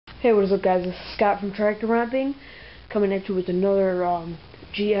Hey, what is up, guys? This is Scott from Tractor Wrapping, coming at you with another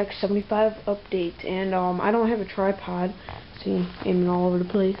GX75 update. And I don't have a tripod, see, aiming all over the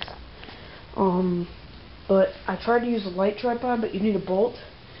place. But I tried to use a light tripod, but you need a bolt,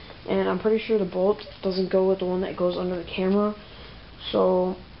 and I'm pretty sure the bolt doesn't go with the one that goes under the camera.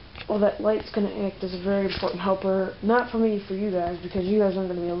 So, well, that light's gonna act as a very important helper, not for me, for you guys, because you guys aren't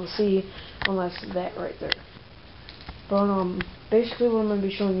gonna be able to see unless that right there. But basically what I'm going to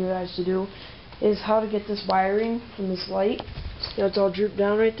be showing you guys to do is how to get this wiring from this light. See how it's all drooped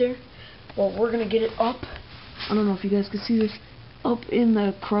down right there? Well, we're going to get it up. I don't know if you guys can see this. Up in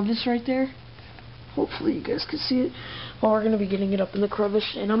the crevice right there. Hopefully you guys can see it. Well, we're going to be getting it up in the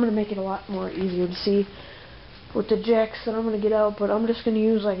crevice, and I'm going to make it a lot more easier to see with the jacks that I'm going to get out. But I'm just going to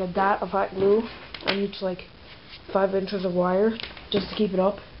use like a dot of hot glue on each like 5 inches of wire just to keep it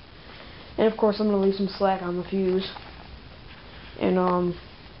up. And of course I'm going to leave some slack on the fuse. And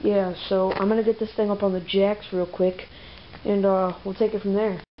yeah, so I'm gonna get this thing up on the jacks real quick, and we'll take it from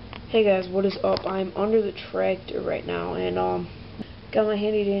there. Hey guys, what is up? I'm under the tractor right now, and got my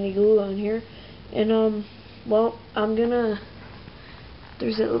handy dandy glue on here, and well, I'm gonna,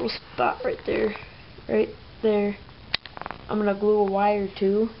 there's that little spot right there, I'm gonna glue a wire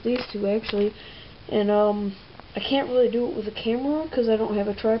to these two actually, and I can't really do it with a camera because I don't have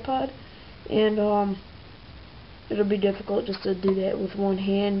a tripod, and it'll be difficult just to do that with one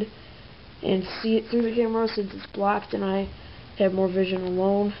hand and see it through the camera since it's blocked and I have more vision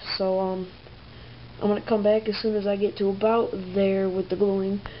alone. So I'm going to come back as soon as I get to about there with the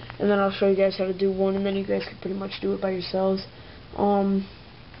gluing, and then I'll show you guys how to do one, and then you guys can pretty much do it by yourselves.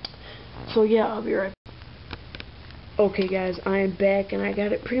 So yeah, I'll be right back. Okay guys, I am back, and I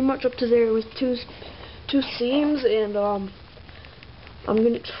got it pretty much up to there with two seams, and I'm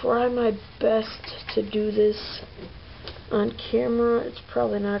going to try my best to do this on camera. It's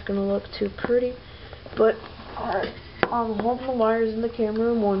probably not going to look too pretty, but alright, I'm holding the wires in the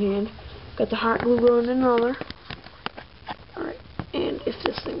camera in one hand, got the hot glue going in another. Alright, and if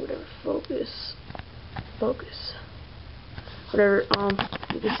this thing would ever focus, whatever,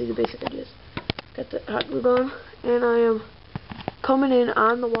 you can see the basic ideas. Got the hot glue going, and I am coming in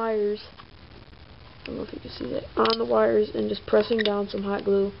on the wires. I don't know if you can see that, on the wires, and just pressing down some hot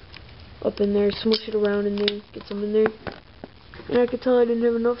glue up in there, smush it around in there, get some in there. And I could tell I didn't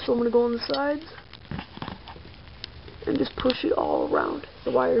have enough, so I'm going to go on the sides and just push it all around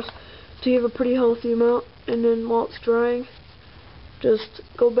the wires so you have a pretty healthy amount. And then while it's drying, just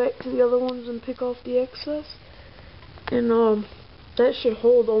go back to the other ones and pick off the excess. And that should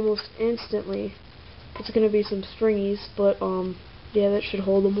hold almost instantly. It's going to be some stringies, but yeah, that should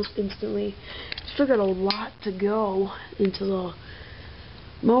hold almost instantly. Still got a lot to go into the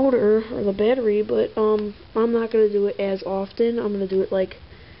motor or the battery, but I'm not going to do it as often. I'm going to do it like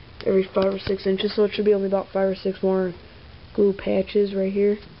every 5 or 6 inches, so it should be only about 5 or 6 more glue patches right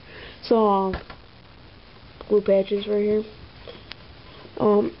here. So glue patches right here.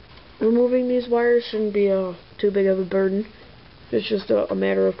 Removing these wires shouldn't be too big of a burden. It's just a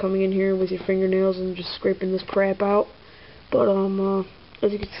matter of coming in here with your fingernails and just scraping this crap out. But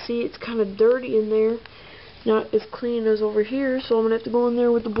as you can see, it's kind of dirty in there, not as clean as over here, so I'm gonna have to go in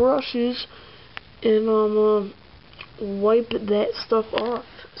there with the brushes and wipe that stuff off.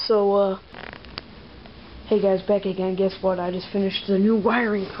 So hey guys, back again. Guess what? I just finished the new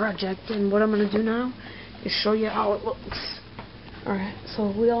wiring project, and what I'm gonna do now is show you how it looks. Alright,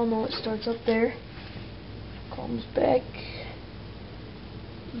 so we all know it starts up there, comes back,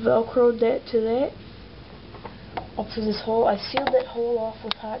 velcroed that to that, up to this hole. I sealed that hole off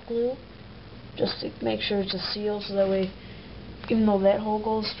with hot glue just to make sure it's a seal, so that way, even though that hole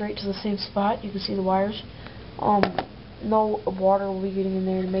goes straight to the same spot, you can see the wires. No water will be getting in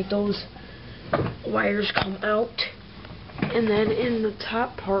there to make those wires come out. And then in the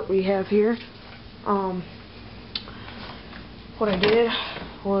top part we have here, what I did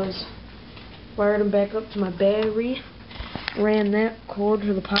was wired them back up to my battery, ran that cord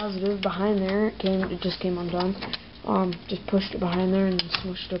to the positive behind there. It just came undone. Just pushed it behind there and then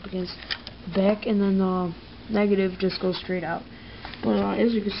smushed it up against the back, and then the negative just goes straight out. But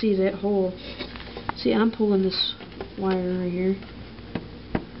as you can see, that hole, see, I'm pulling this wire right here,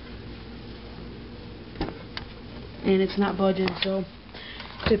 and it's not budging, so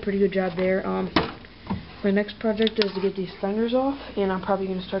did a pretty good job there. My next project is to get these fenders off, and I'm probably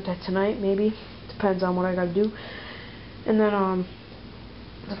going to start that tonight, maybe. Depends on what I got to do. And then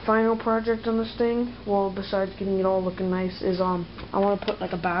the final project on this thing, well, besides getting it all looking nice, is I want to put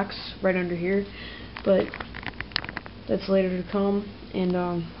like a box right under here, but that's later to come.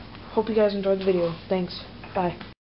 And hope you guys enjoyed the video. Thanks. Bye.